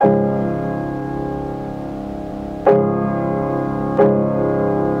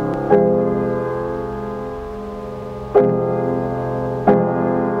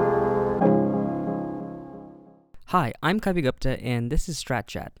Hi, I'm Kavi Gupta, and this is Strat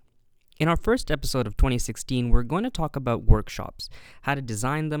Chat. In our first episode of 2016, we're going to talk about workshops, how to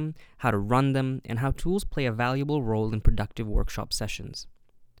design them, how to run them, and how tools play a valuable role in productive workshop sessions.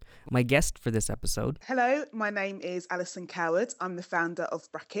 My guest for this episode... Hello, my name is Alison Coward. I'm the founder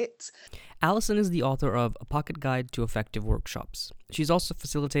of Bracket. Alison is the author of A Pocket Guide to Effective Workshops. She's also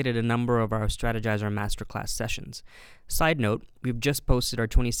facilitated a number of our Strategizer Masterclass sessions. Side note, we've just posted our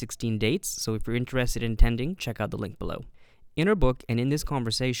 2016 dates, so if you're interested in attending, check out the link below. In her book and in this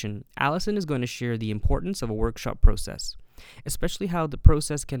conversation, Alison is going to share the importance of a workshop process, especially how the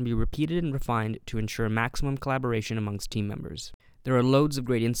process can be repeated and refined to ensure maximum collaboration amongst team members. There are loads of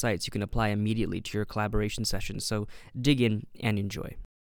great insights you can apply immediately to your collaboration sessions, so dig in and enjoy.